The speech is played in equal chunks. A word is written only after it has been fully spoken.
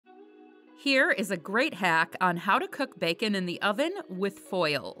Here is a great hack on how to cook bacon in the oven with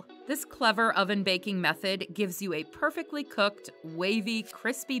foil. This clever oven baking method gives you a perfectly cooked, wavy,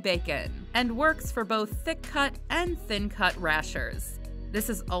 crispy bacon and works for both thick-cut and thin-cut rashers.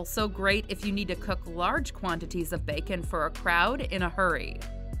 This is also great if you need to cook large quantities of bacon for a crowd in a hurry.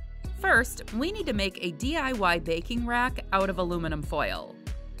 First, we need to make a DIY baking rack out of aluminum foil.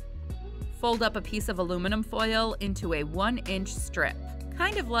 Fold up a piece of aluminum foil into a 1-inch strip,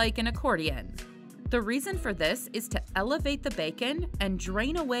 kind of like an accordion. The reason for this is to elevate the bacon and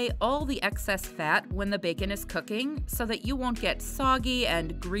drain away all the excess fat when the bacon is cooking so that you won't get soggy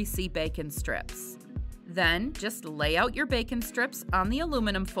and greasy bacon strips. Then, just lay out your bacon strips on the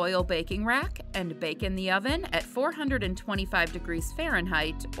aluminum foil baking rack and bake in the oven at 425 degrees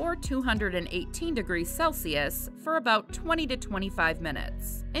Fahrenheit or 218 degrees Celsius for about 20 to 25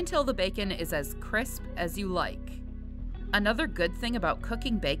 minutes, until the bacon is as crisp as you like. Another good thing about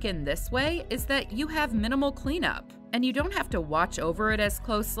cooking bacon this way is that you have minimal cleanup, and you don't have to watch over it as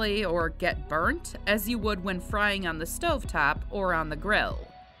closely or get burnt as you would when frying on the stovetop or on the grill.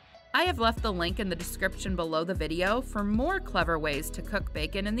 I have left the link in the description below the video for more clever ways to cook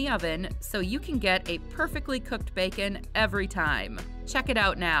bacon in the oven so you can get a perfectly cooked bacon every time. Check it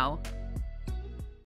out now.